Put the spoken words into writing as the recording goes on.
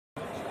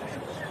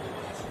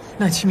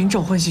那7名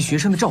召唤系学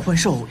生的召唤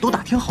兽都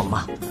打听好了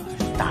吗？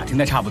打听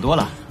的差不多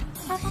了。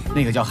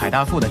那个叫海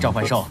大富的召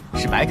唤兽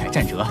是白铠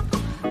战折，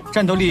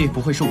战斗力不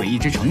会输给一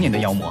只成年的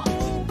妖魔。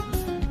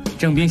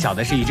郑冰小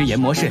的是一只炎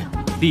魔士，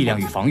力量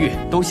与防御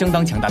都相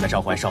当强大的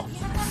召唤兽。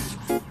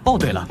哦，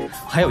对了，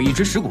还有一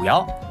只石骨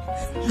妖。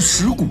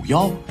石骨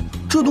妖，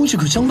这东西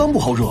可相当不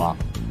好惹啊。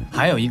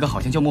还有一个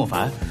好像叫莫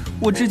凡，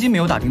我至今没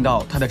有打听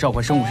到他的召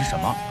唤生物是什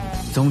么。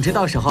总之，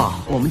到时候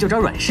我们就找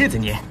软柿子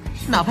捏，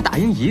哪怕打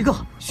赢1个，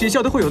学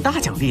校都会有大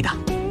奖励的。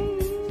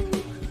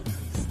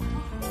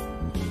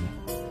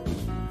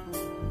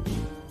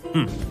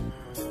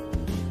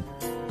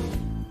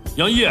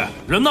杨毅，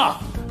人呢？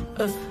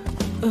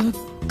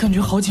感觉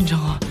好紧张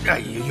啊！哎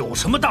呀，有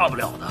什么大不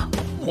了的？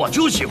我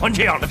就喜欢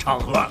这样的场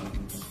合。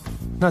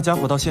那家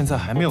伙到现在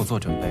还没有做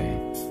准备，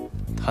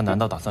他难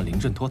道打算临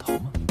阵脱逃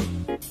吗？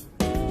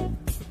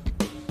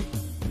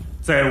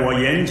在我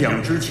演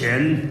讲之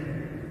前，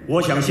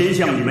我想先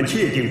向你们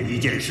确定一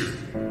件事：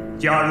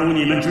假如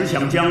你们只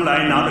想将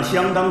来拿着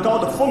相当高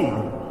的俸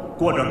禄，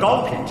过着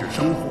高品质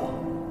生活，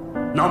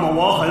那么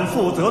我很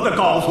负责地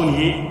告诉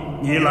你，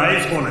你来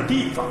错了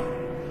地方。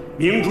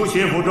明珠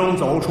学府中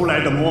走出来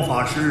的魔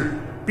法师，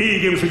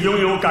必定是拥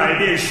有改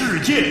变世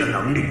界的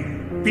能力，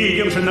必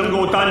定是能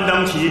够担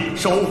当起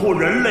守护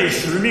人类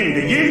使命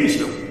的英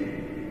雄。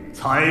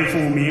财富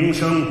名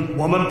声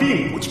我们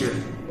并不缺，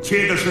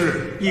缺的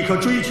是一颗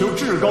追求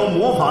至高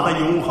魔法的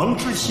永恒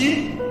之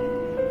心。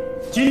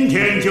今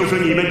天就是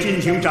你们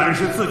尽情展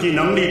示自己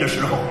能力的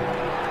时候，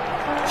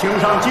请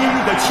上今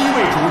日的7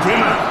位主角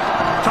们，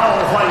召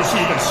唤系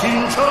的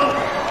新生。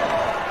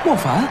莫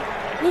凡，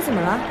你怎么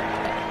了？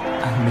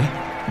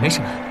没什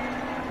么，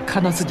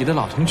看到自己的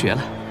老同学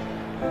了。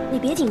你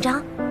别紧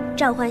张，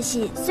召唤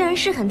系虽然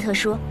是很特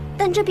殊，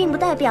但这并不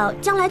代表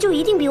将来就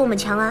一定比我们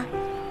强啊。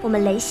我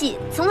们雷系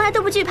从来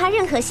都不惧怕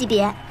任何系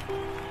别。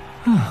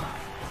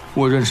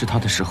我认识他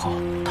的时候，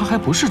他还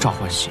不是召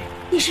唤系。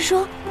你是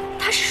说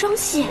他是双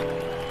系？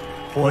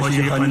或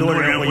许很多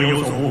人会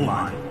有所不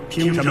满，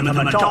凭什么他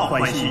们召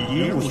唤系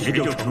一入学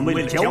就成为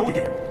了焦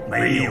点？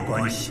没有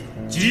关系，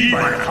击败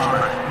了他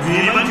们，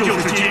你们就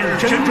是今日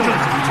真正的主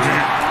角。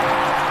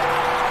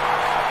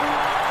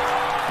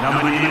那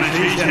么你们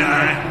谁先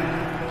来？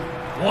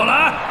我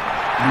来。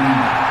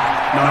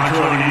那这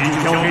里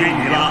就交给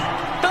你了。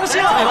当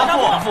心啊，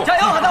大富！加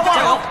油，大富！加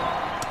油！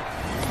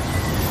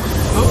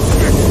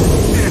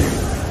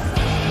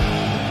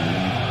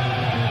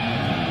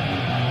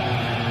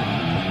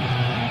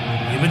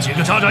你们几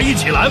个渣渣一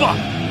起来吧，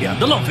免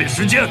得浪费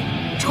时间。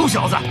臭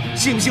小子，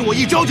信不信我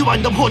一招就把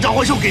你的破召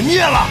唤兽给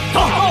灭了？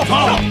走！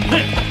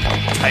嘿，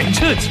才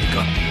这几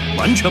个，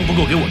完全不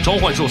够给我召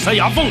唤兽塞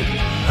牙缝里。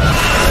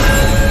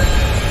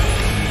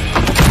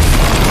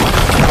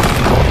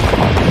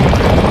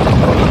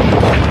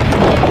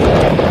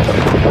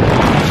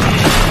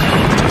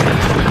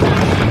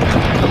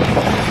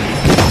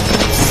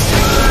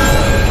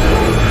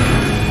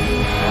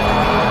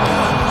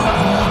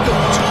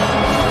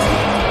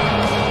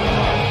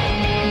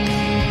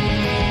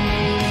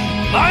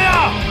来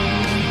呀！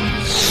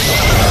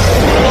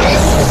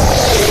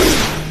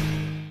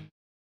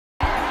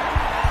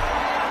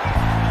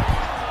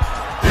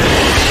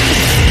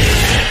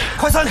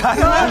快散开！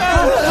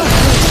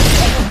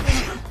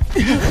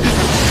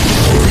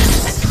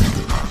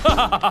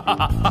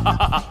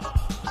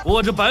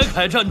我这白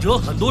铠战折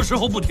很多时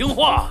候不听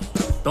话，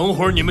等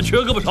会儿你们缺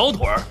胳膊少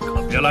腿儿，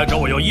可别来找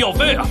我要医药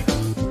费啊！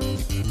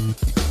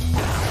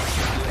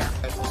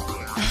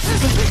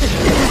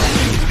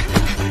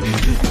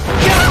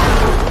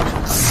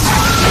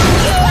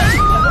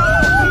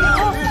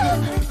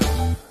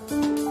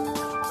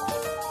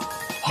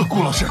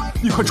顾老师，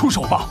你快出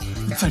手吧！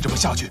再这么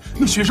下去，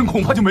那学生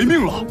恐怕就没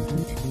命了。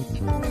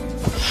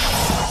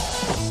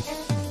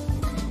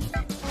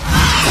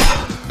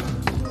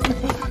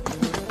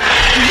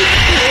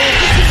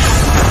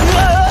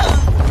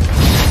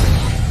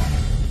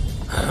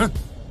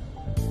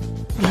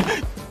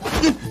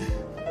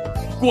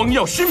光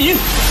耀失明，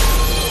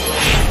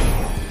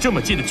这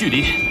么近的距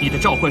离，你的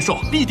召唤兽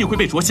必定会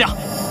被灼瞎。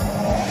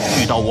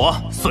遇到我，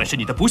算是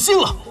你的不幸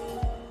了。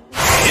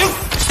停！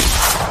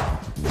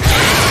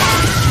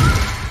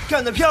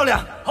干得漂亮，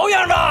好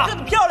样的！干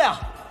得漂亮！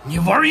你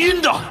玩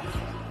阴的。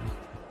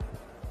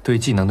对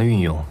技能的运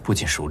用不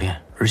仅熟练，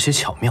而且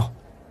巧妙。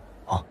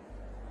哦。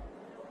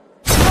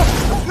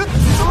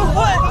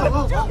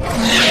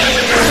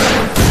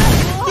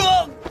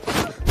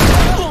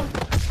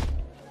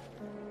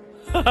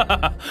哈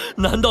哈，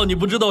难道你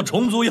不知道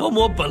虫族妖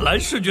魔本来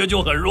视觉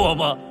就很弱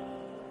吗？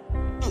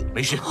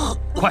没事，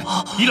快，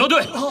医疗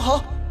队！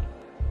好。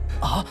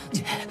啊，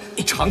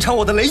你尝尝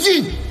我的雷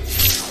印！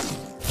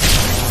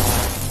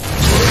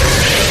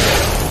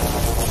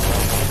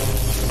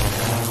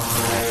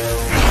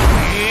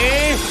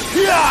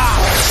呀！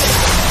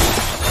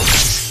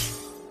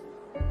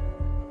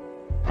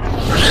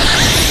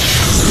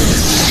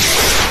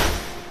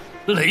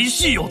雷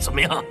系又怎么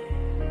样？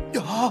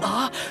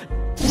啊！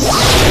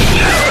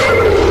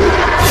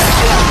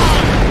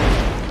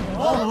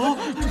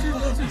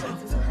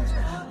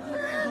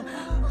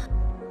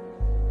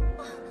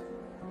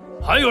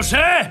还有谁？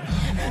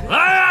来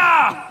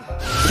啊！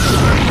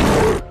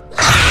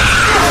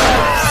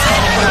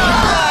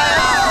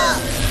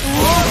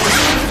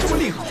这么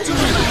厉害！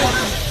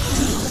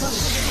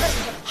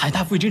海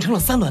大夫已经撑了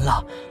3轮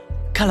了，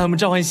看来我们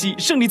召唤系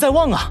胜利在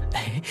望啊！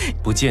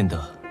不见得，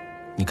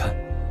你看，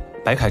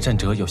白铠战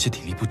者有些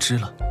体力不支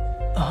了。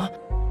啊！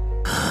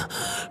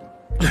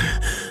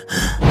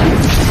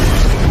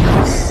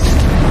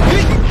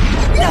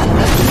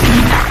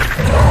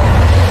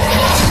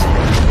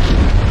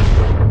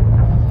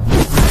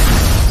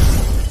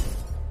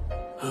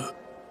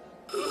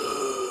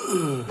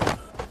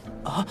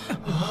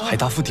海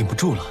大夫顶不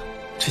住了，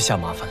这下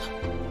麻烦了。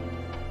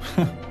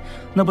哼，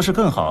那不是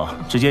更好？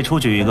直接出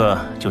局一个，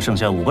就剩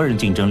下5个人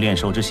竞争练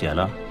兽之血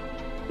了。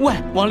喂，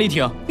王丽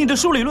婷，你的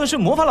数理论是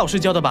魔法老师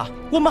教的吧？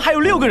我们还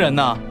有6个人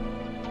呢。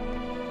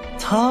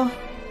他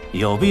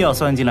有必要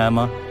算进来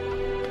吗？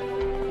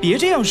别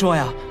这样说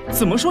呀，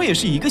怎么说也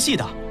是一个系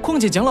的。况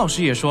且蒋老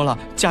师也说了，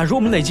假如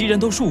我们累积人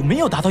头数没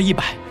有达到100，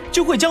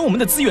就会将我们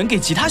的资源给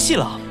其他系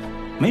了。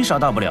没啥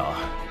大不了，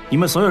你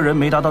们所有人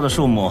没达到的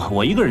数目，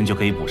我1个人就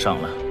可以补上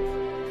了。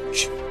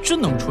真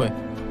能吹？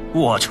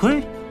我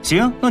吹？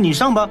行，那你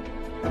上吧。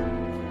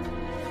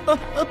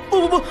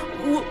不，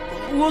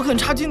我很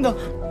差劲的，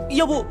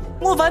要不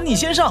莫凡你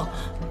先上。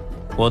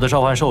我的召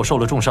唤兽受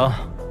了重伤，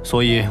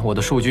所以我的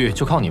数据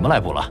就靠你们来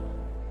补了。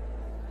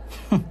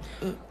哼，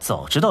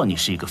早知道你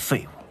是一个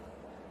废物。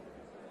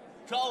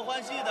召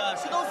唤系的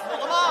是都死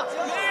了吗？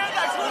没人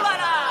敢出来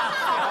了，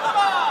死了吧！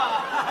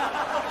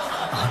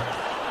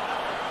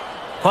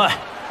快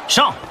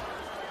上！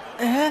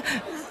哎。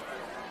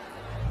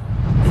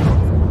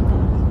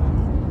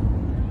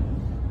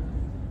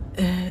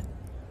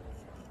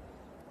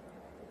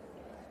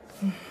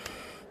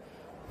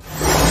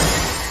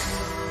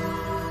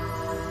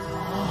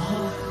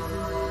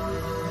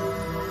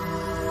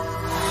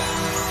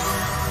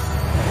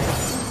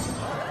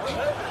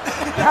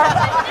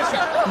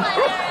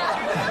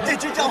这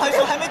只召唤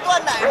兽还没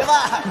断奶呢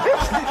吧？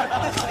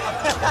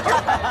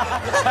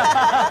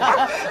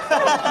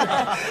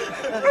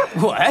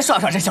我来耍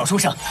耍这小书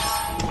生。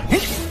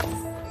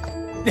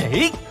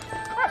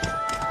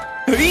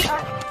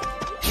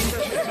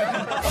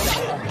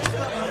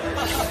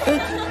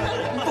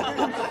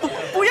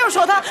不要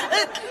耍他！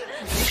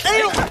哎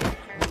呦！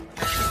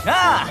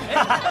啊！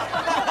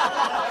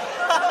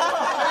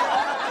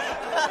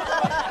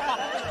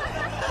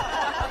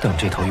等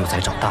这头幼崽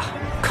长大，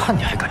看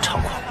你还敢猖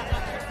狂！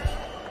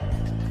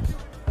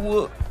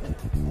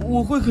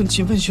我会很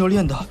勤奋修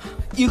炼的，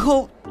以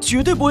后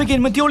绝对不会给你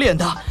们丢脸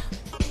的。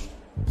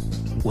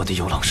我的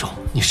游浪兽，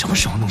你什么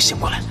时候能醒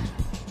过来？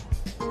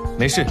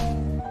没事，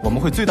我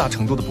们会最大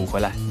程度的补回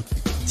来。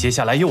接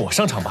下来由我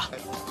上场吧。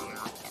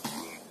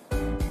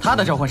他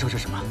的召唤兽是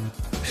什么？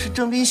是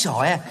郑斌晓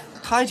哎，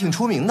他还挺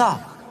出名的。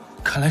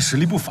看来实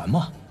力不凡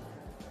嘛。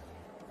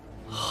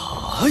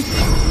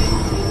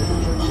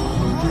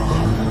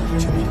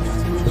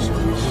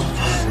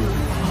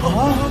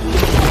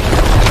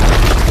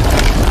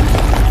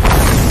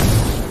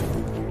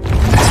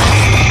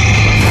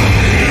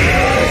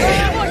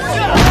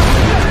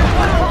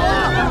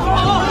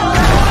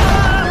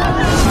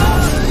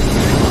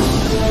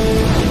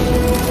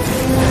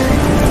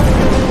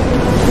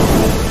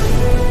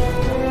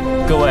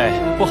各位，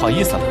不好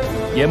意思了，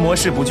炎魔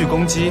士不惧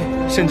攻击，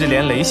甚至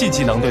连雷系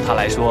技能对他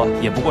来说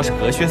也不过是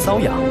隔靴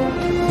搔痒，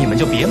你们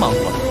就别忙活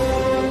了。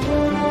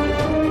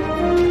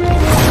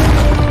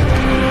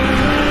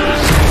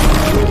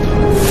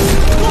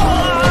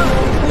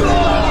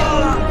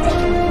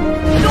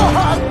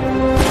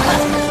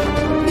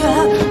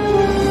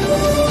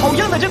好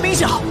样的，郑冰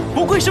晓，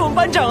不愧是我们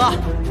班长啊！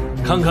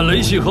看看雷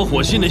系和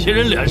火系那些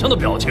人脸上的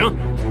表情，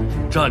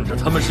站着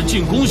他们是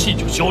进攻系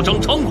就嚣张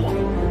猖狂。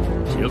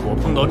结果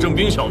碰到郑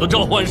冰晓的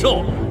召唤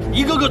兽，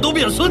一个个都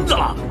变孙子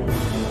了。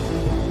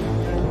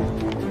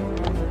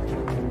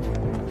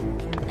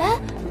哎，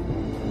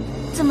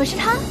怎么是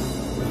他？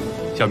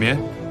小棉，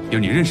有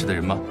你认识的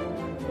人吗？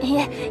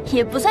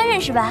也不算认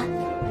识吧。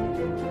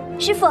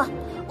师傅，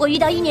我遇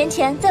到1年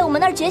前在我们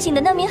那儿觉醒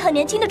的那名很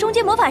年轻的中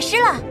阶魔法师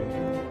了。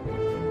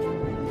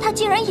他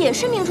竟然也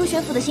是明初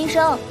学府的新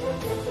生。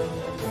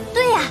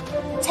对呀，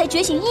才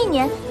觉醒1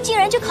年，竟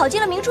然就考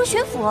进了明初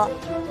学府。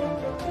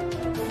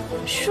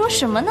说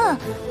什么呢？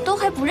都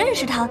还不认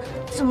识他，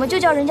怎么就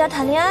叫人家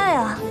谈恋爱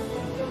啊？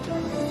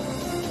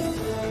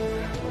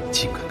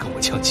竟敢跟我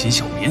抢秦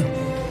小棉，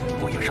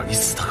我要让你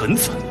死得很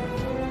惨！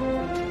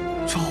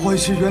召唤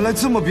系原来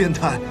这么变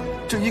态，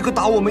这一个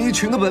打我们一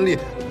群的本领，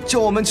叫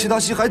我们其他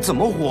系还怎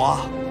么活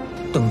啊？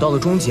等到了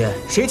终结，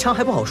谁强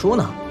还不好说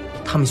呢。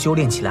他们修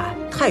炼起来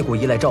太过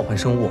依赖召唤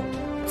生物，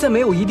在没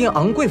有一定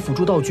昂贵辅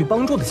助道具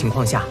帮助的情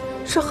况下，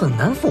是很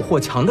难俘获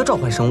强的召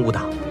唤生物的。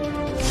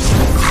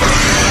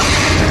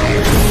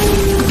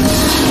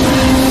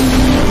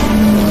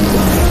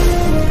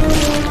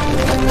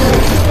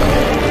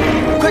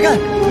快看，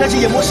那只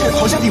野魔士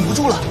好像顶不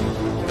住了。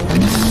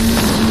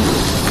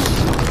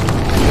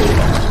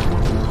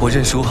我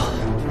认输，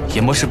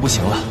炎魔士不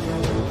行了，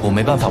我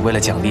没办法为了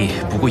奖励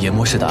不顾炎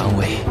魔士的安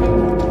危。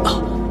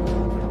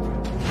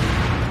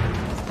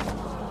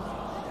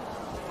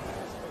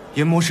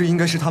炎魔师应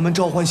该是他们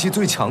召唤系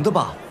最强的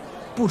吧？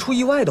不出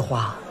意外的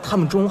话，他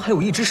们中还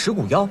有一只石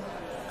骨妖，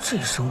这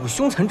生物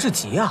凶残至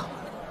极啊！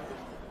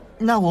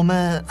那我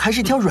们还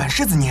是挑软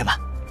柿子捏吧。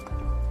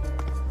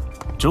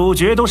主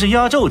角都是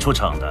压轴出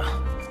场的，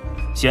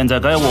现在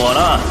该我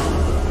了。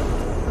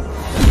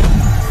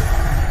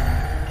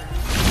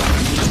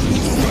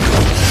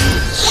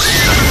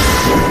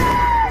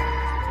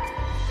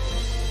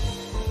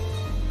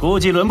估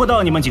计轮不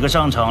到你们几个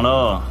上场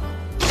喽。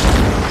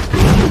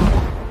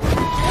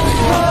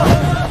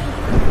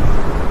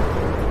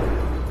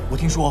我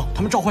听说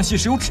他们召唤系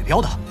是有指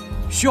标的，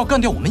需要干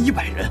掉我们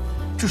100人，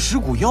这石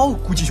骨妖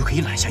估计就可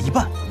以揽下一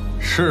半。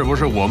是不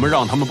是我们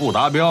让他们不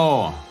达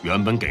标，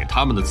原本给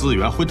他们的资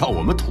源会到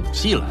我们土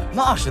系来？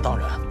那是当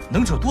然，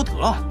能者多得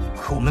啊。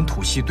可我们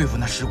土系对付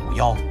那石骨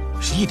妖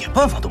是一点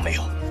办法都没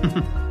有。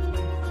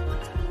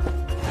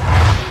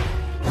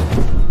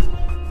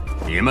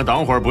你们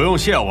等会儿不用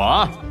谢我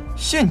啊！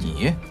谢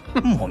你？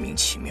莫名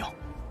其妙。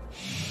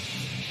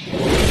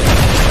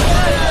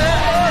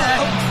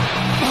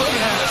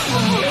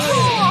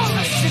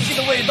尸体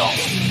的味道。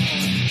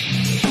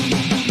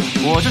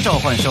我这召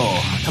唤兽，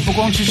它不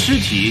光吃尸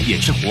体，也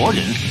吃活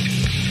人。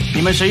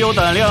你们谁有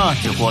胆量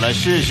就过来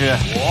试试。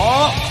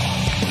我。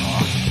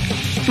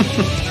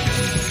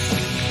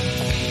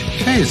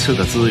这次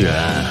的资源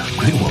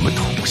归我们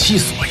土系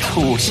所有。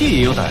土系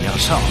也有胆量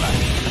上来。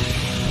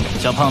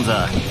小胖子，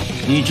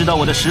你知道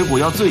我的石骨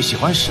妖最喜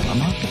欢什么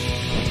吗？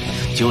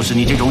就是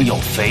你这种有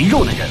肥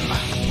肉的人了。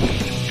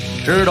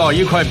知道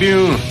一块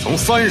冰从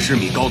30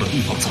米高的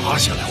地方砸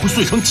下来会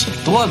碎成几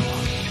段吗？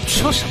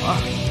说什么？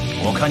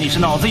我看你是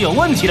脑子有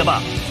问题了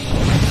吧？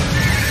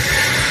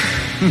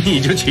你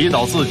就祈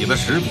祷自己的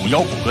石骨妖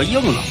骨骼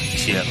硬朗一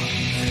些了，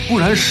不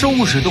然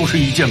收拾都是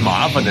一件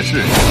麻烦的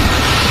事。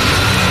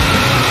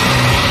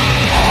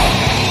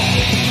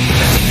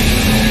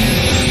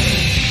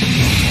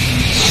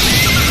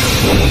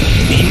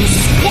冰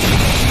锁，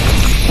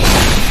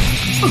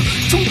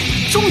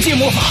终结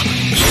魔法。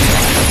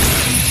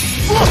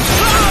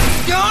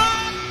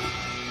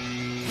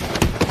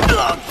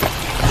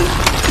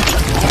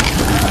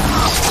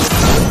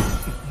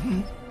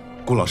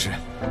顾老师，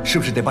是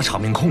不是得把场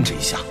面控制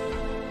一下？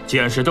既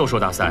然是斗兽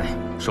大赛，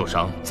受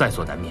伤在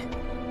所难免，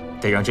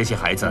得让这些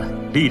孩子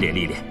历练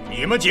历练。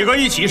你们几个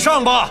一起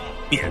上吧，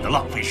免得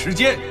浪费时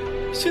间。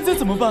现在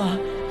怎么办啊？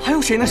还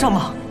有谁能上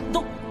吗？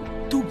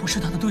都不是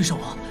他的对手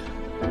啊！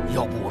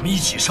要不我们一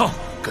起上，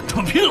跟他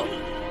们拼了！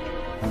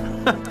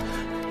哼，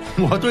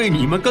我对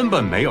你们根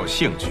本没有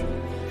兴趣。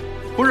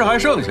不是还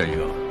剩下一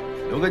个，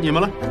留给你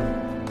们了。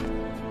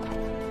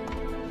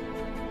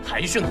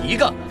还剩一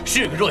个，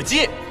是个弱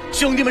鸡。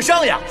兄弟们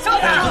上呀！这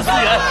份资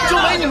源就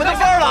没你们的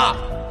份儿了。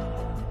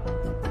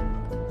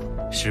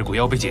石骨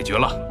妖被解决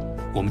了，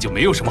我们就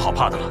没有什么好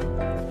怕的了。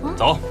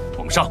走，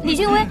我们上。李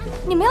俊威，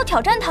你们要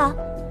挑战他？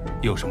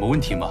有什么问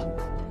题吗？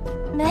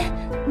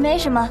没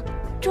什么。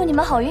祝你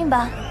们好运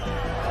吧。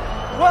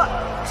喂，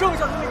剩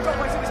下的那个召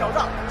唤系的小子，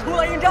出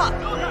来应战！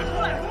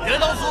别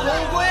当死头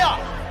乌龟啊！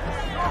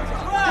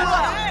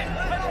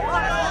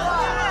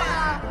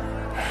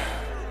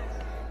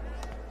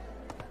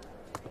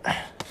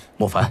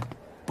莫凡，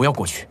不要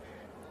过去，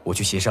我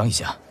去协商一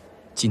下。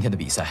今天的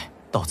比赛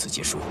到此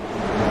结束。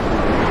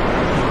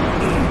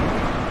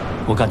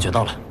我感觉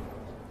到了。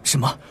什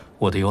么？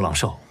我的有朗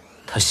兽，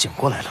它醒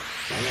过来了。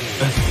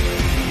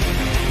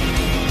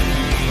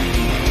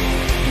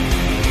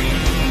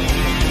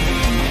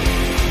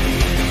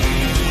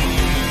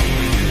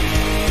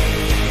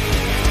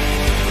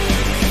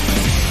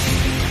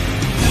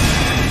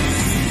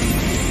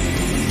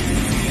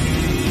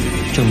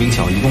郑冰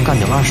晓一共干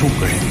掉了25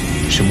个人，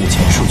是目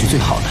前数据最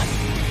好的。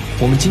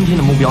我们今天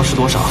的目标是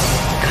多少？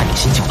看你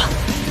心情吧。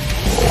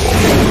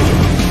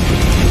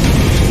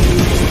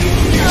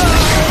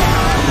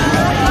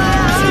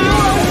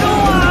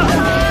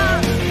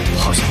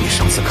好像比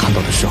上次看到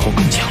的时候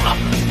更强了。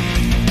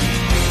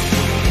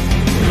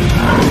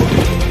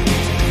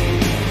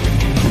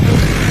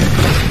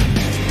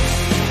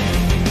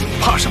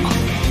怕什么？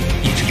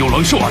一只幽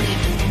狼兽而已，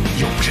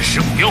又不是石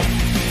骨妖。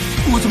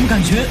我怎么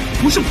感觉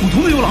不是普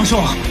通的幽狼兽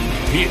啊？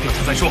灭掉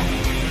它再说。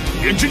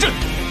原之阵。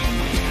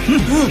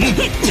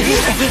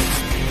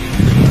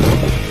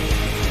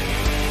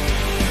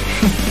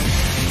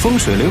风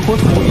水雷火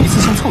土一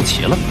次性凑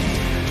齐了，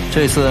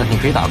这次你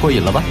可以打过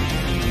瘾了吧？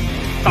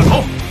大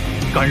头，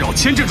干扰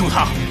牵制住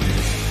他。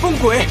风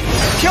鬼，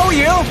飘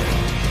影。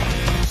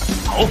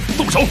好，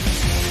动手，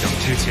让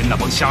之前那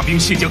帮虾兵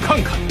蟹将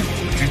看看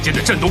我们之间的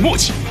战斗默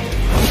契。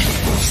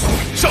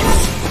上，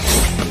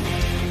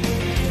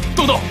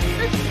豆豆。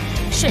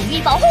水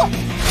域保护。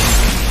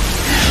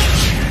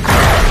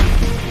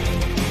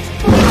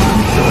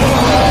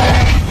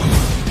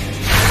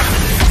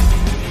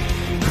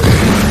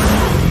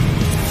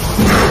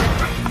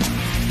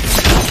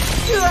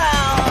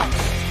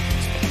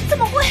怎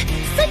么会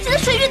？3级的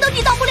水域都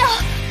抵挡不了！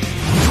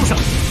畜生，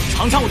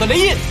尝尝我的雷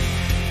印！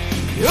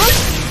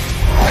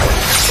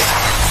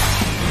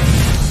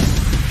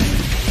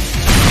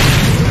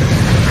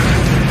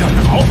干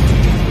得好！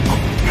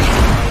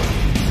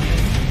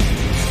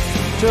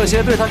这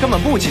些对他根本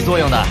不起作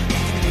用的。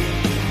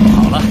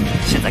好了，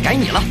现在该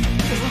你了。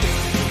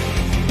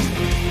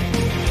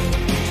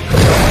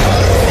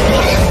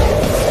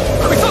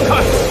快散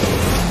开！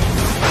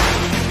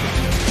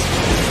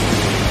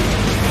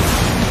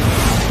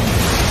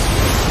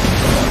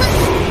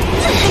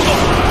速度，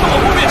快往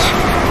后面！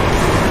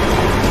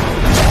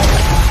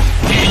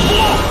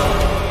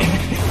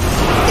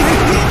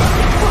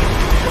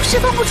我释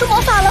放不出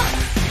魔法了，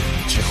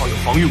只好有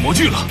防御模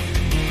具了。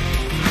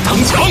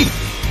增强！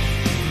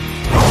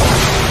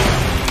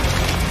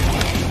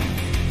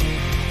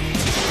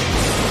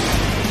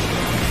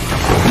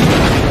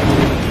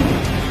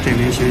这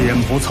名学员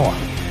不错，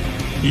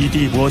伊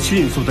帝国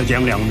迅速地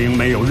将2名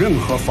没有任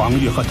何防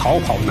御和逃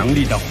跑能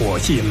力的火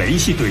系、雷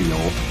系队友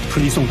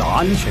推送到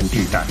安全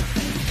地带，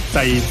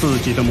再以自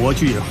己的模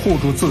具护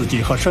住自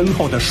己和身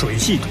后的水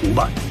系同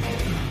伴。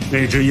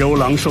那只幽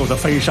狼兽的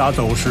飞沙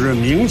走石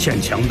明显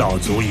强到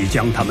足以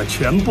将他们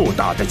全部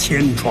打得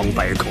千疮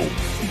百孔，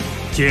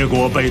结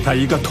果被他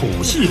一个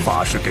土系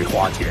法师给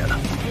化解了。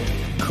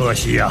可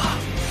惜啊，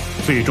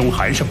最终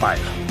还是败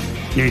了。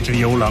那只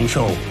幽狼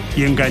兽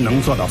应该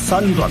能做到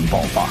3段爆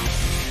发。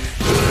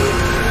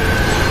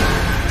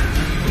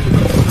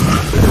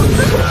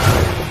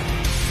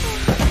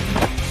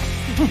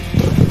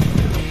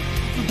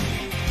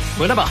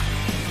回来吧。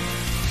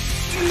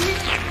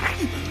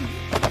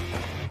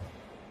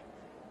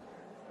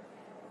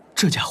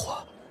这家伙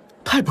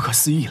太不可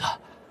思议了！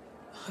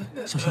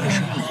小心点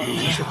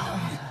事。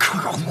可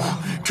恶，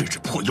这只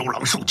破幽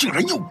狼兽竟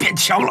然又变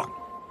强了！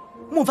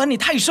莫凡，你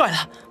太帅了，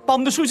把我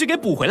们的数据给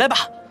补回来吧。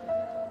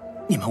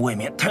你们未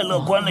免太乐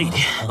观了一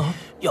点，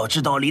要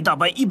知道离打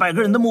败100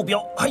个人的目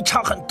标还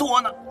差很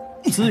多呢。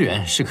资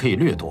源是可以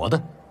掠夺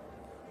的，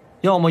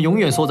要么永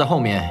远缩在后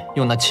面，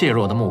用那怯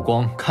弱的目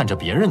光看着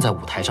别人在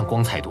舞台上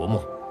光彩夺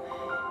目，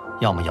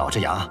要么咬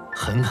着牙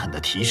狠狠地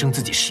提升自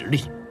己实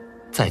力，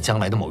在将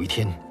来的某一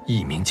天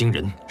一鸣惊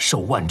人，受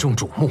万众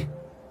瞩目。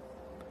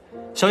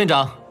肖院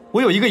长，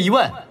我有一个疑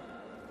问，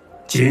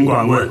尽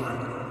管问。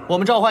我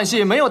们召唤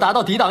系没有达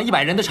到抵挡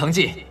100人的成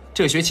绩，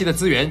这学期的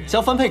资源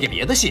将分配给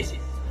别的系，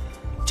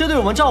这对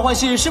我们召唤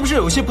系是不是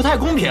有些不太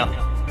公平？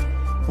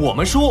我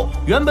们输，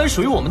原本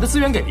属于我们的资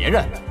源给别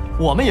人，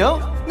我们赢，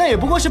那也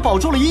不过是保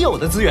住了已有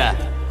的资源。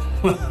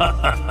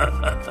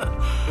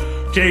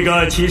这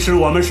个其实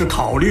我们是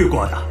考虑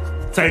过的，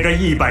在这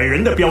100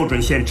人的标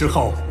准线之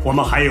后，我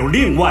们还有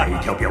另外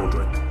一条标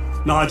准，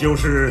那就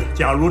是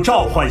假如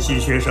召唤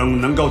系学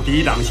生能够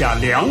抵挡下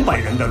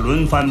200人的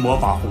轮番魔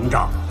法轰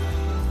炸，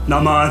那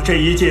么这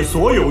一届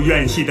所有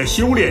院系的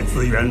修炼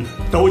资源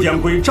都将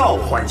归召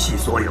唤系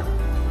所有。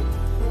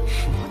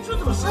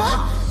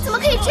啊！怎么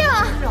可以这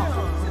样？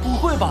不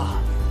会吧？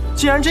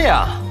既然这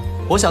样，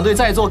我想对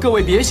在座各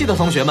位别系的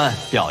同学们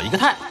表一个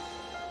态。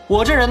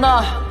我这人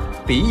呢，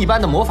比一般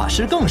的魔法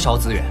师更烧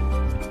资源，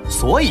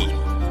所以，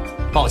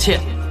抱歉，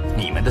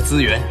你们的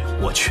资源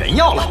我全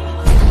要了。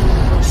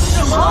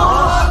什么？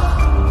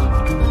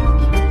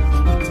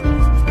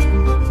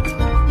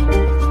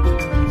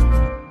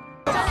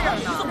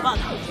怎么办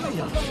呢？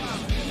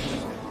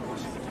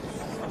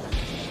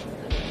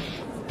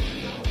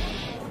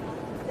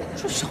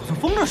这小子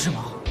疯了是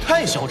吗？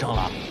太嚣张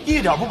了，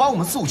一点不把我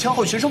们4、5千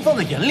号学生放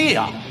在眼里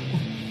啊！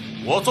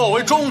我作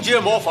为中阶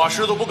魔法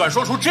师都不敢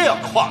说出这样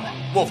的话来。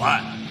莫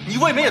凡，你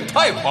未免也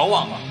太狂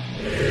妄了。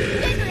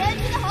店主人，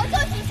请好好休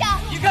息一下。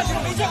一看就是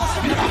没见过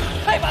世面的，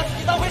太把自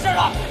己当回事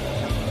了。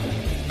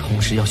同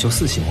时要修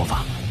4系魔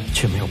法，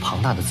却没有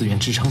庞大的资源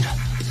支撑着，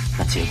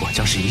那结果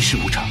将是一事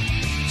无成。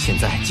现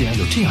在既然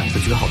有这样一个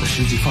绝好的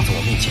时机放在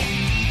我面前，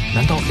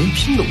难道连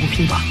拼都不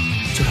拼吧？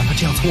就让他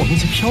这样从我面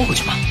前飘过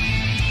去吗？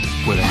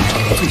为了能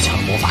成为最强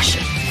的魔法师，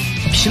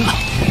拼了！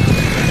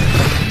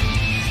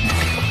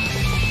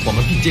我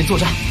们并肩作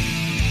战。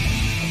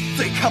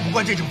最看不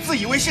惯这种自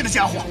以为是的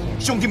家伙，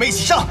兄弟们一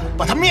起上，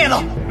把他灭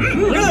了！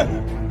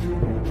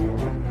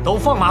都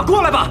放马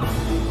过来吧！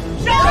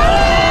自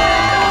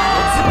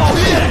爆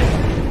裂，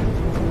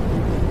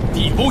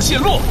地沟陷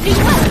落，灵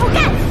幻覆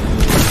盖。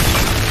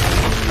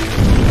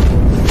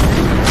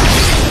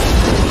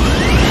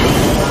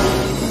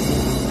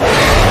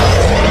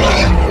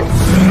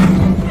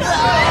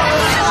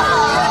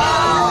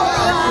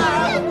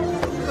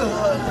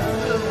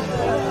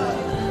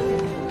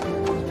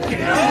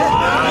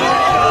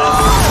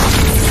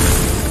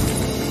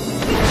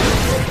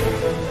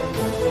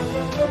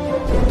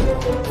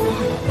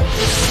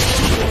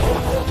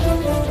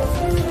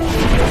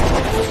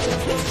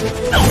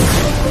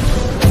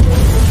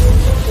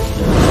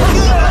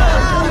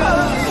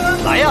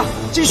来呀，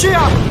继续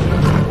啊！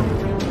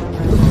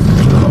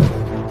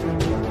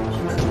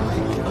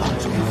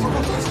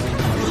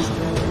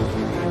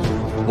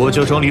我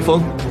叫张离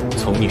峰，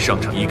从你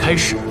上场一开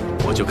始，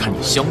我就看你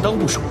相当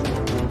不爽，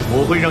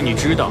我会让你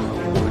知道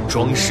我们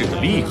庄氏的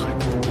厉害。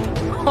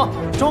哼，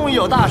终于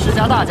有大师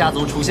加大家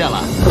族出现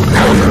了。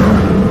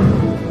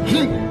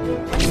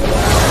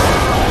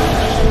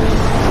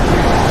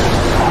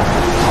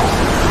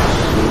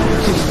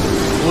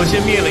我先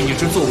灭了你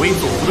这作威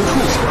作福的畜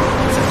生，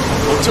再好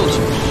好教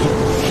训你。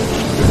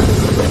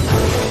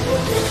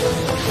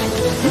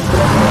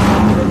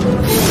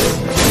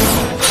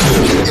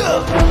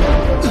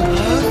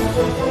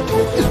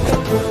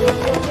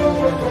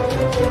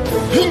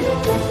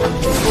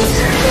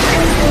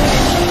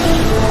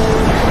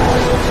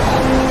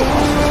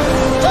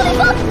周立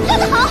峰，干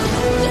得好！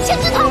一切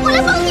之头，我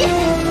来帮你，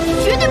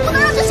绝对不能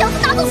让这小子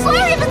拿走所有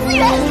人的资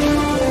源。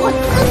我自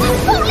己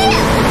奉练。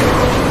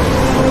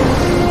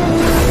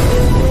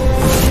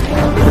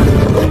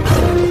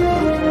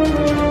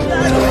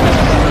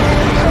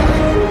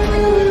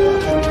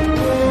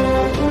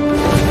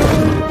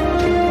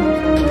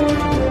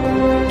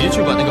别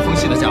去管那个风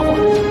系的家伙，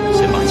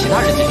先把其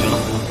他人解决了。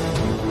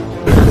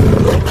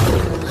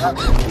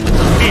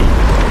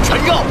缠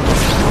绕。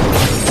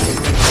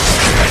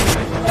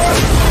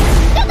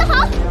干得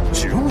好！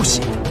植物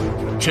系，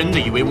真的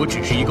以为我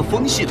只是一个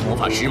风系的魔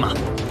法师吗？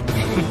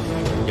哼，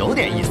有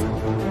点意思。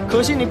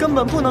可惜你根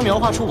本不能描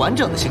画出完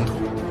整的星图，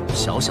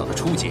小小的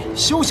初阶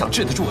休想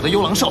治得住我的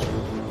幽狼兽。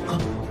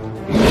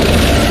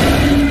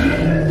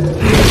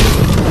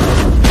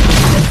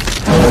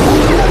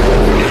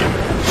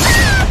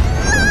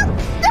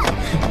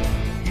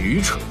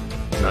愚蠢！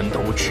难道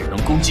我只能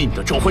攻击你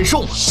的召唤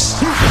兽吗？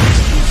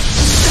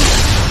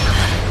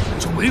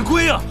这违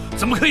规啊！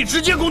怎么可以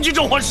直接攻击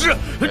召唤师？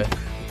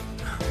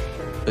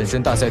本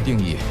身大赛定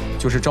义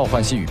就是召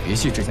唤系与别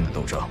系之间的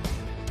斗争，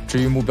至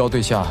于目标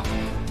对象，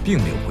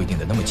并没有规定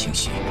的那么清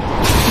晰。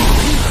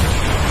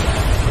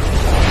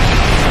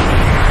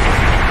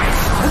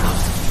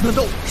难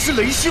道是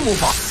雷系魔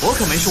法？我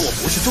可没说我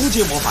不是中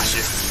阶魔法师。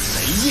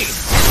雷印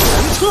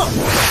重测。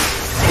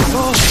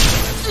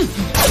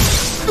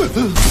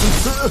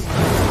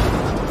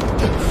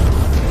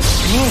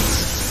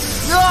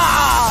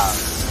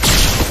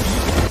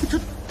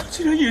他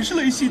竟然也是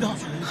雷系的！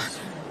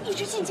一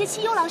只进阶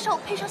期幽狼兽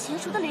配上娴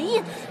熟的雷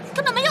印，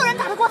根本没有人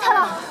打得过他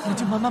了。那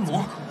就慢慢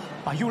磨，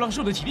把幽狼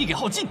兽的体力给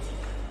耗尽。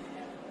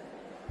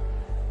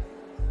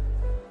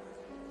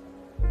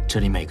这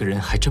里每个人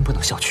还真不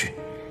能小觑，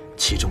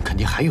其中肯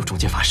定还有中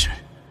阶法师。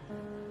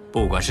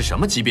不管是什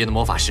么级别的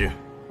魔法师，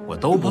我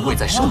都不会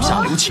再手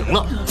下留情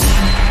了。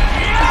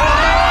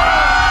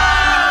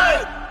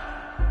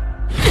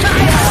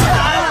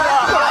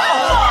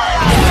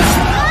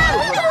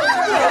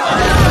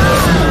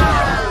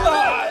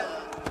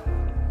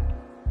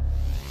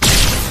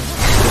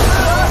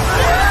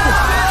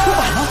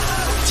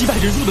击败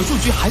人数的数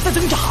据还在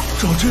增长。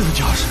照这个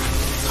架势，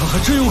他还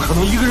真有可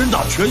能一个人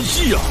打全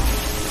系啊！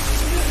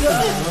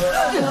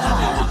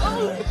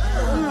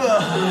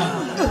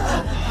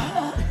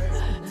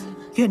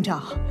院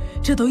长，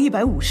这都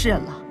150人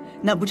了，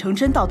难不成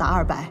真到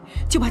达200，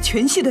就把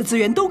全系的资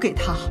源都给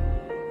他？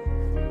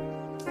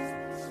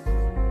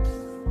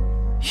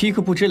一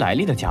个不知来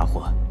历的家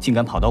伙，竟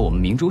敢跑到我们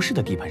明珠市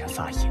的地盘上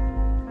撒野！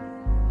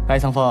白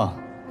苍风，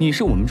你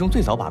是我们中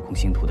最早把控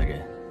星图的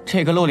人，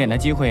这个露脸的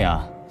机会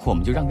啊，我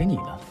们就让给你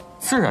了。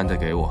自然得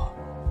给我。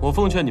我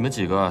奉劝你们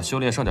几个修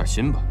炼上点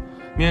心吧，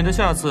免得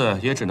下次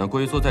也只能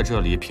龟缩在这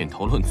里品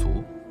头论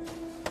足。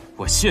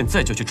我现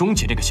在就去终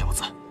结这个小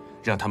子，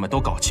让他们都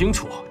搞清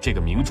楚，这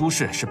个明珠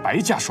市是白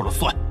家说了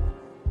算。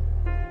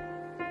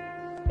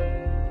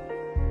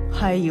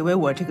还以为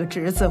我这个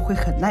侄子会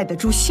很耐得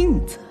住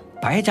性子。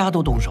白家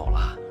都动手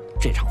了，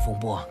这场风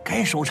波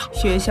该收场。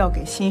学校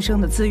给新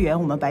生的资源，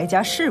我们白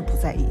家是不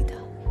在意的。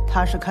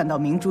他是看到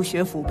明珠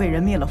学府被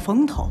人灭了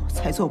风头，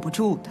才坐不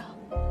住的。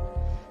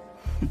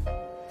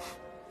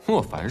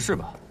莫凡是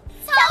吧？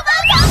小风，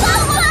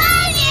我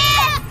爱你。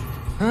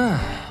唉，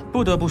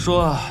不得不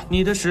说，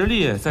你的实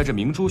力在这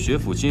明珠学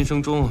府新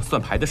生中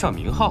算排得上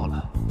名号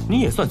了。你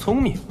也算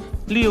聪明，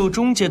利用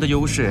中阶的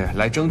优势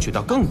来争取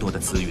到更多的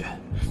资源。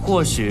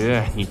或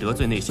许你得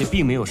罪那些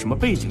并没有什么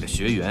背景的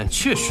学员，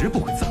确实不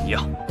会怎么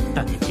样。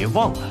但你别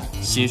忘了，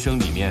新生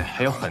里面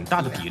还有很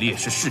大的比例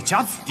是世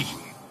家子弟，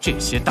这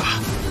些大……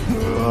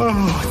我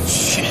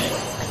去！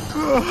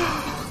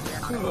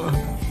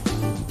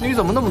你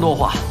怎么那么多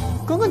话，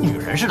跟个女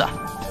人似的？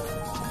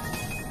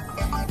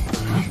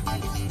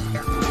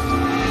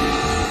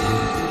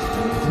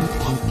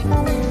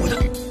我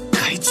的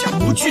铠甲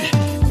模具，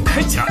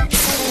铠甲。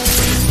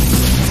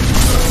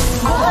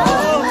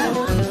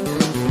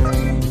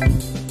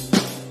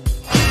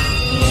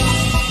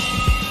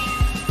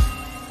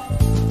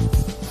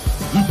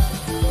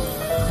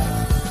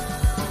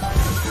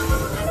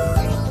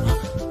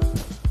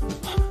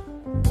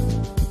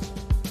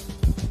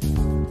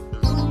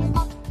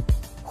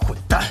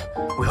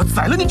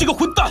宰了你这个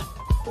混蛋！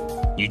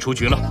你出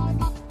局了，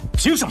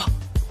凭什么？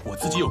我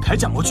自己有铠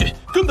甲模具，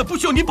根本不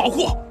需要你保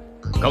护。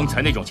刚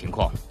才那种情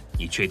况，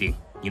你确定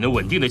你能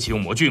稳定的启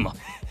用模具吗？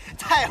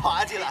太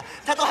滑稽了，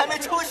他都还没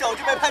出手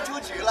就被判出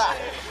局了。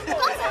刚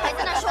才还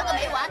在那说个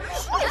没完，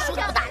说也说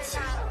的不大气。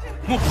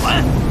莫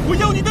凡，我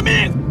要你的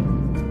命！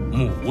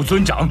目无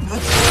尊长。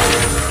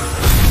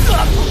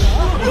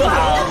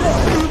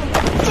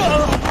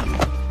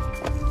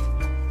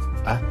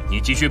哎，你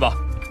继续吧。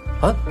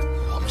啊？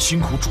我们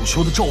辛苦主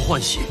修的召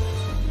唤系，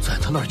在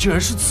他那儿竟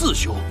然是次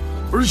修，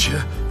而且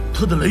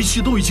他的雷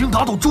系都已经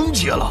达到中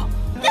阶了。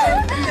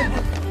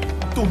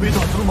都没打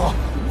灯吗？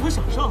我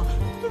想上，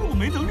我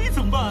没能力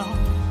怎么办啊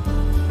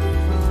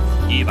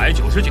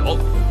？199，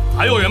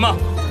还有人吗？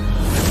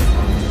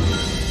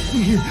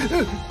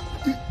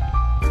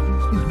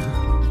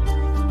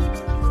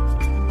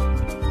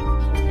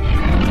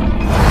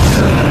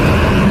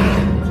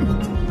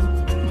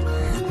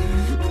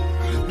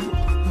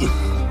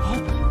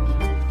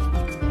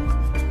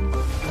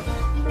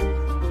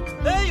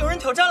哎，有人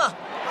挑战了！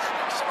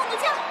是梦魔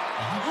教。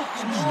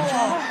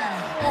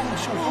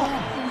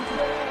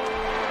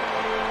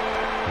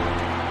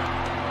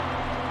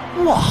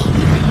哇！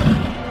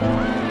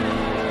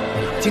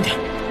冷静点。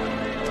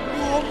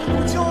哇，梦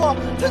魔教啊，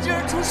他居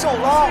然出手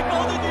了！最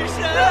高的女神！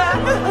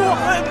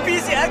碧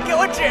姐，给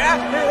我纸。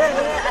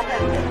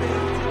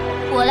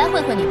我来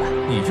会会你吧。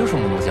你就是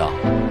梦魔教，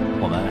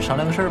我们商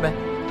量个事儿呗。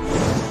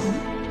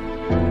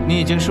你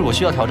已经是我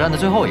需要挑战的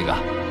最后一个，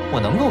我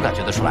能够感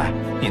觉得出来，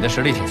你的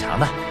实力挺强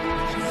的。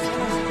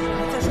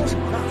在说什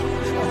么呢？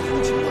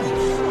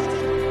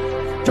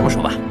这么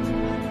说吧，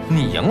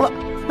你赢了，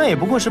那也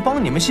不过是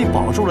帮你们系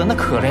保住了那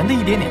可怜的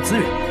一点点资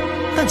源。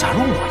但假如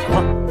我赢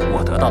了，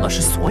我得到的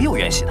是所有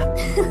院系的。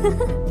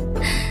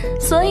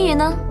所以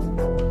呢？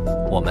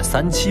我们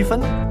3-7分，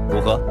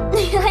如何？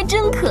你还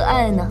真可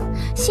爱呢，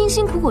辛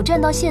辛苦苦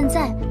赚到现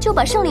在，就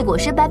把胜利果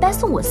实白白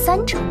送我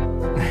3成。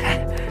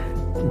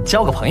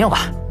交个朋友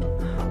吧。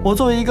我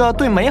作为一个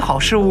对美好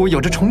事物有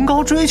着崇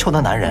高追求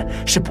的男人，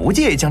是不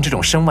介意将这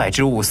种身外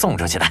之物送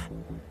出去的。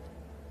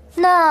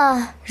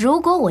那如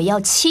果我要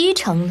7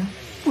成呢？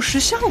不识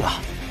相啊！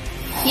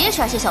别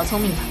耍些小聪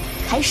明了，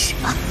开始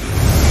吧。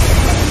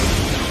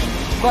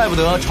怪不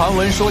得传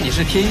闻说你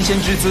是天仙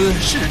之姿，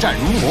视战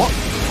如魔，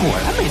果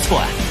然没错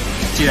啊！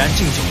既然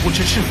敬酒不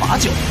吃吃罚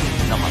酒，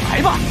那么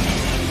来吧。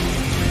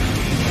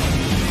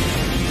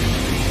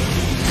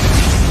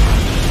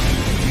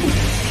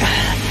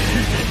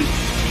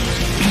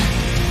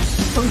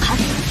崩盘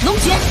龙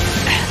卷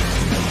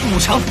，5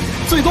成，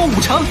最多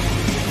5成。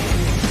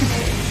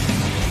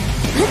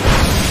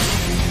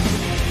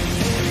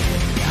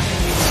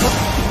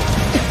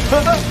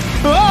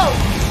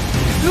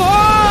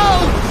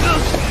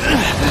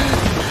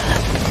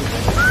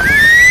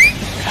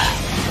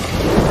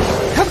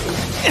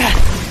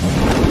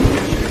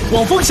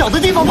往风小的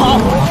地方跑。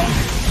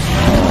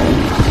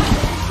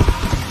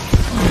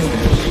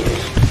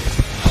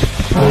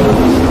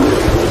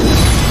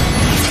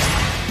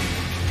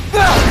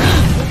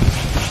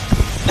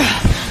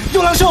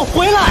幽狼兽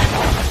回来！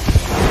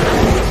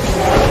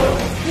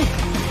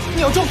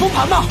你要撞风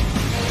盘吗？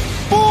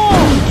不！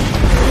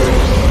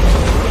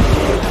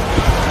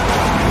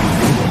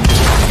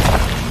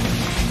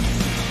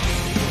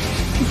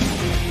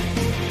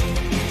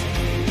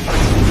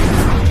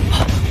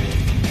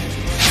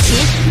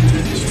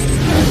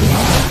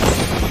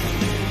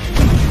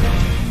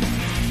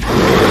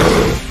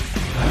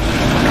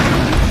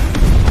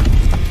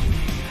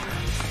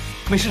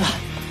没事了，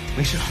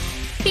没事了。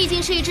毕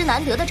竟是一只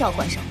难得的召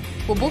唤兽，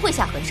我不会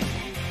下狠手的。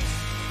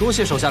多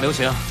谢手下留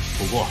情，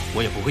不过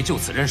我也不会就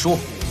此认输。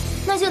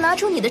那就拿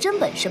出你的真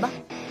本事吧。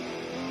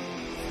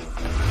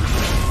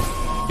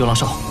幽狼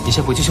兽，你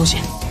先回去休息。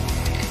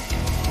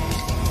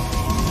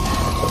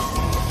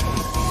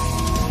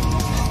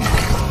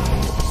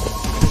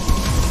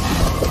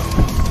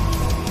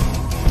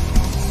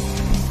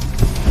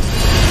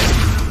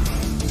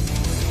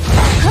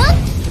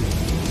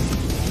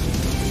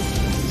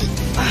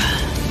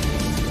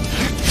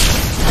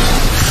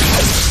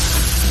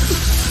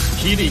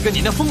霹雳跟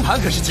你那风盘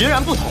可是截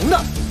然不同的，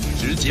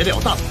直截了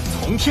当，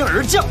从天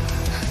而降，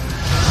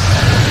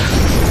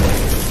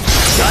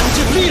干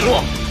净利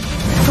落。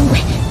风尾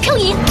飘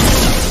影，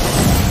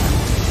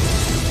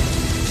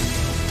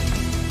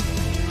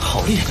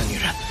好厉害的女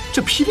人，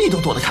这霹雳都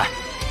躲得开。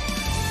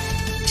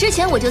之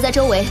前我就在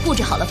周围布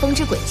置好了风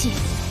之轨迹，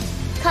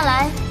看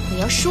来你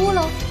要输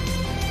喽。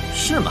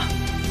是吗？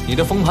你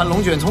的风盘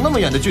龙卷从那么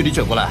远的距离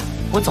卷过来，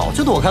我早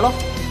就躲开了。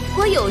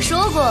我有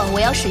说过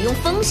我要使用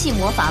风系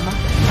魔法吗？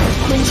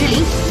昆之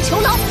灵囚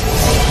牢。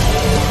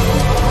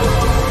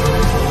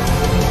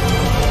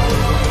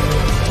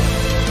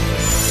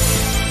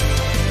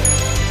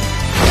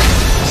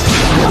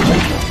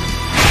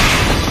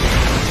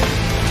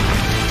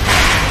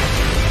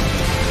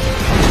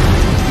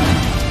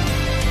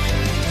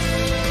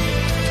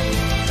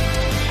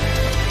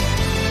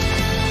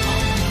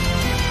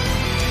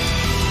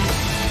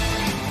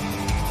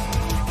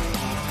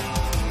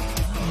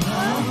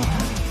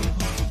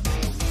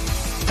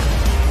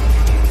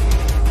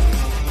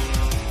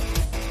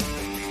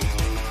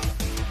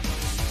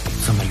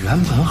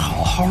原本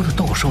好好的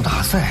斗兽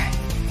大赛，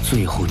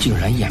最后竟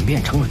然演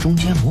变成了中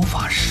间魔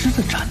法师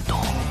的战斗。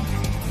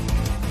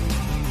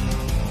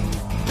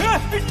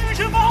女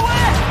神发威，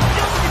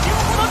要不你节目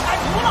不能彩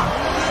图了。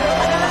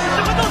什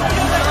么都能有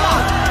人了，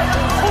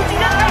从今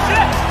天开始，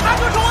她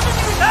就是我的女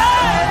神。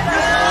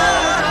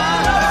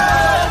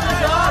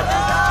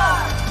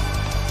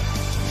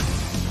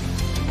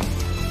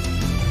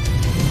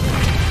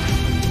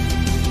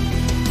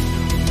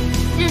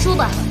认输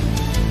吧。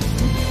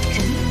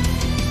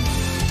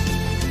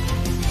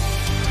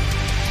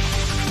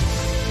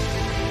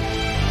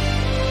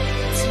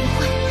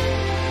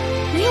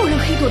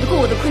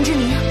能之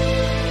名。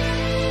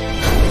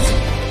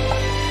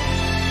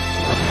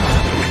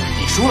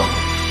你输了。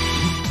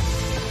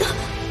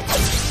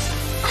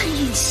暗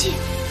影系，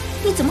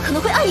你怎么可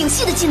能会暗影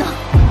系的技能？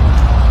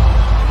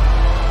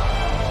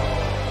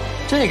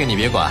这个你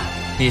别管，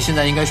你现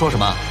在应该说什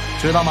么，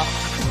知道吗？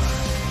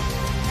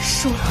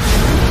输了。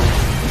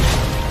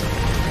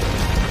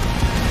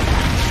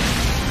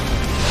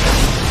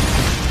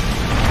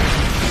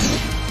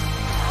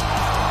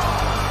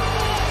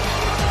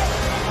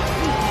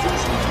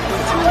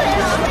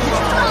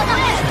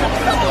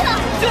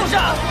就是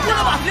啊，不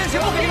能把资源全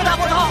部给这个大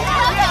魔头。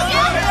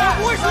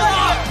不会输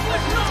啊！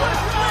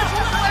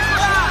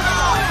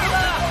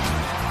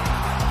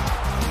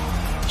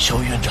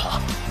肖院长，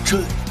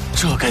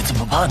这该怎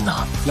么办呢？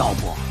要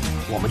不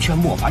我们劝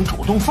莫凡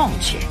主动放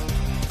弃，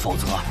否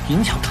则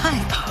影响太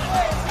大了。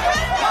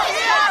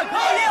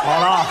好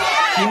了，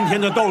今天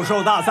的斗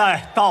兽大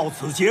赛到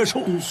此结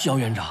束。肖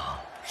院长，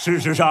事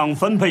实上，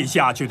分配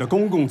下去的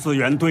公共资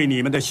源对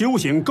你们的修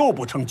行构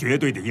不成绝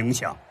对的影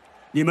响。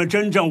你们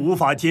真正无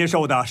法接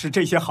受的是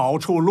这些好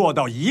处落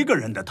到一个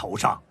人的头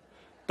上。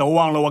都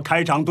忘了我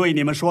开场对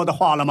你们说的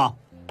话了吗？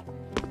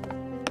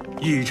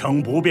一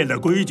成不变的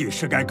规矩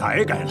是该改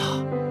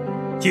了。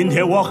今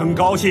天我很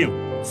高兴，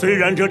虽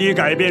然这离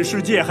改变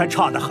世界还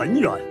差得很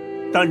远，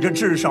但这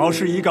至少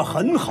是一个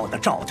很好的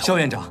兆头。肖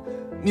院长，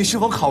你是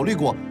否考虑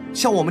过，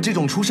像我们这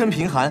种出身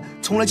贫寒，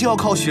从来就要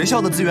靠学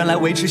校的资源来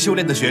维持修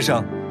炼的学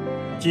生？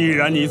既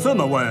然你这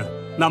么问，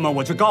那么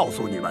我就告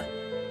诉你们，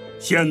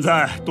现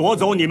在夺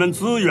走你们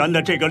资源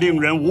的这个令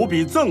人无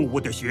比憎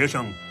恶的学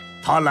生，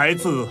他来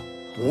自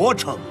博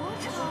城。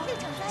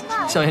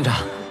肖院长，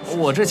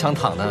我这枪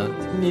躺的，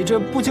你这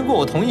不经过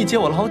我同意揭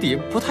我老底，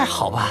不太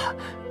好吧？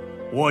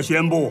我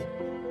宣布，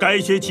该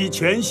学期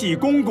全系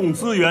公共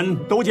资源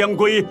都将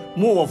归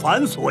莫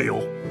凡所有。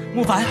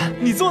莫凡，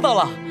你做到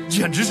了，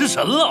简直是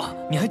神了！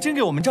你还真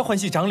给我们召唤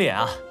系长脸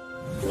啊！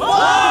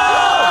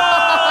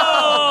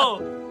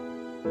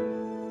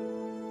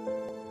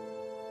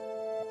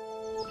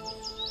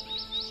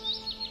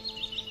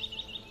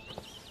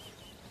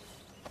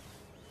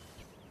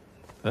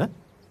嗯，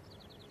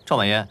赵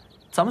婉言，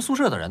咱们宿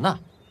舍的人呢？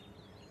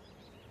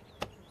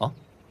哦，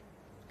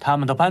他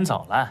们都搬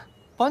走了。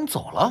搬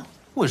走了？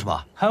为什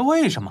么？还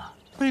为什么？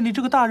被你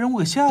这个大人物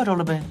给吓着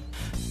了呗。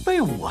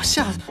被我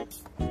吓？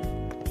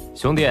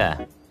兄弟，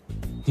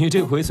你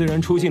这回虽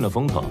然出尽了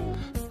风头，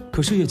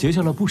可是也结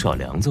下了不少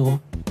梁子哦。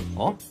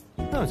哦，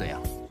那又怎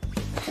样？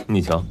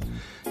你瞧，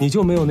你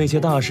就没有那些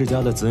大世家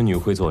的子女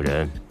会做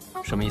人。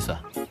什么意思？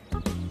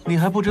你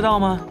还不知道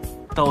吗？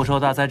斗兽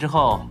大赛之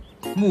后，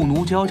木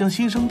奴娇将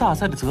新生大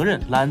赛的责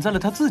任揽在了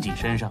他自己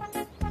身上，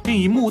并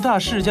以木大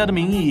世家的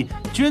名义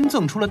捐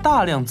赠出了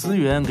大量资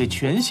源给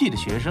全系的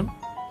学生。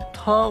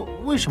他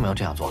为什么要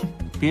这样做？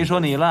别说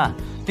你了，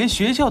连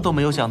学校都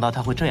没有想到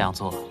他会这样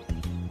做。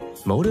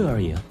谋略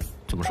而已啊。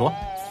怎么说？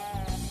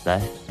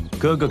来，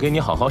哥哥给你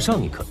好好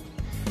上一课。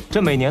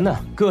这每年呢，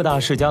各大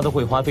世家都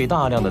会花费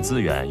大量的资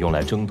源用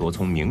来争夺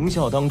从名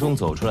校当中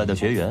走出来的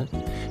学员，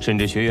甚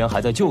至学员还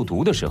在就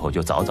读的时候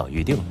就早早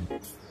预定了。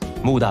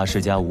木大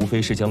世家无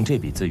非是将这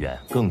笔资源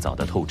更早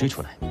的透支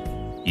出来，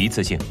一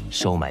次性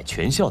收买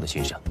全校的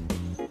新生。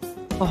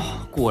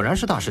啊，果然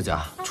是大世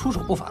家，出手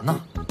不凡呐。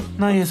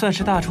那也算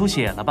是大出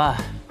血了吧？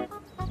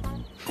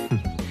哼，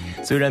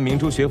虽然明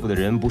珠学府的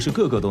人不是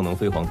个个都能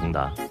飞黄腾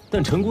达，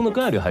但成功的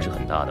概率还是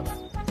很大的嘛。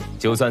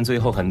就算最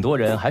后很多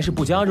人还是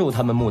不加入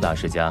他们木大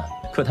世家，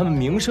可他们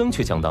名声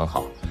却相当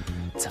好，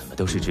怎么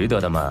都是值得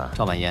的嘛。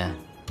赵婉言，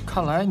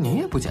看来你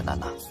也不简单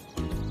呐。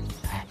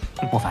哎，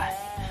莫凡，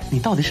你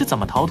到底是怎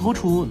么逃脱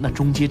出那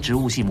中阶植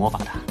物系魔法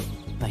的？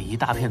那一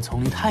大片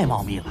丛林太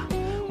茂密了，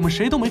我们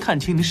谁都没看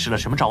清你使了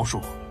什么招数。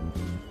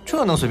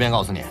这能随便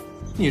告诉你？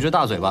你这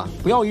大嘴巴，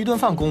不要一顿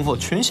饭功夫，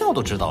全校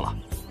都知道了。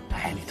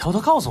哎，你偷偷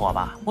告诉我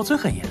吧，我嘴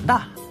很严的。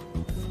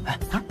哎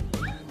啊！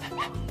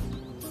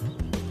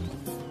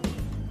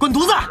滚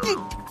犊子！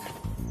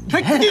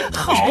你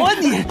好啊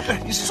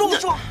你说不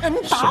说？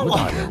你打我！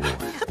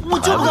我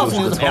就不告诉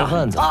你怎么样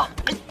啊！